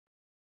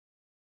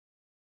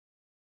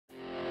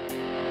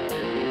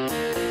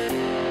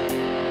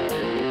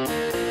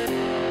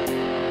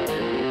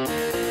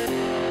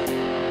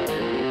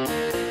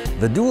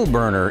The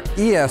dual-burner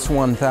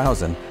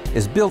ES1000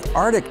 is built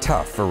Arctic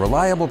tough for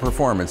reliable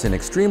performance in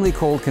extremely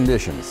cold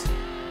conditions.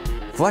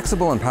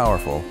 Flexible and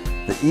powerful,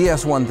 the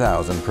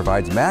ES1000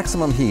 provides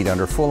maximum heat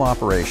under full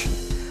operation,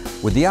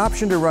 with the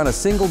option to run a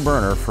single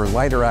burner for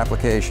lighter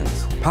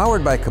applications.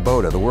 Powered by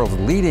Kubota, the world's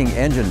leading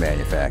engine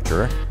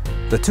manufacturer,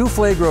 the two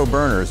Flagro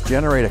burners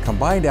generate a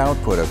combined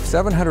output of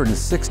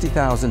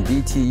 760,000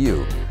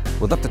 BTU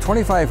with up to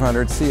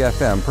 2,500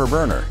 CFM per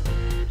burner.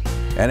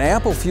 An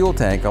ample fuel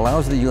tank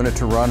allows the unit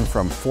to run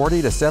from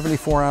 40 to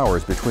 74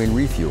 hours between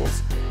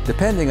refuels,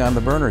 depending on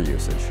the burner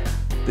usage.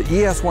 The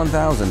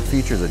ES1000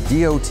 features a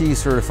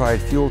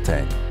DOT-certified fuel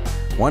tank,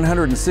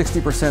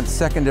 160%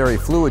 secondary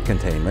fluid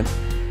containment,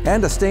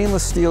 and a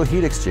stainless steel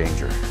heat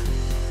exchanger.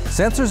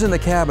 Sensors in the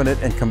cabinet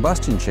and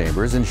combustion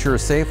chambers ensure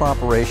safe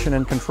operation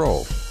and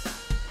control.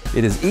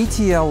 It is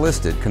ETL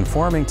listed,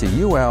 conforming to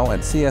UL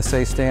and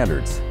CSA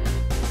standards.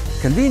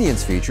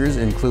 Convenience features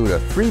include a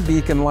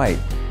 3-beacon light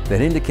that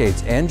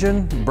indicates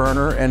engine,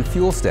 burner, and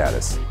fuel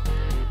status,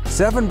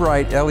 7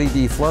 bright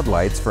LED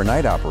floodlights for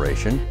night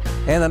operation,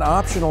 and an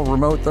optional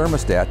remote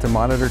thermostat to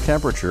monitor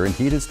temperature in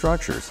heated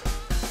structures.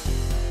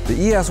 The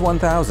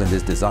ES1000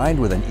 is designed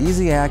with an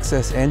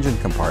easy-access engine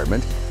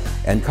compartment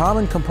and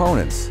common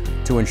components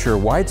to ensure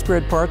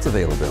widespread parts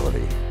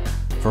availability.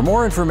 For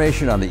more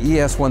information on the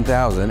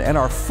ES1000 and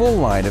our full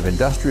line of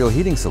industrial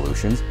heating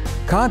solutions,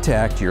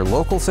 contact your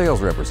local sales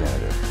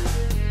representative.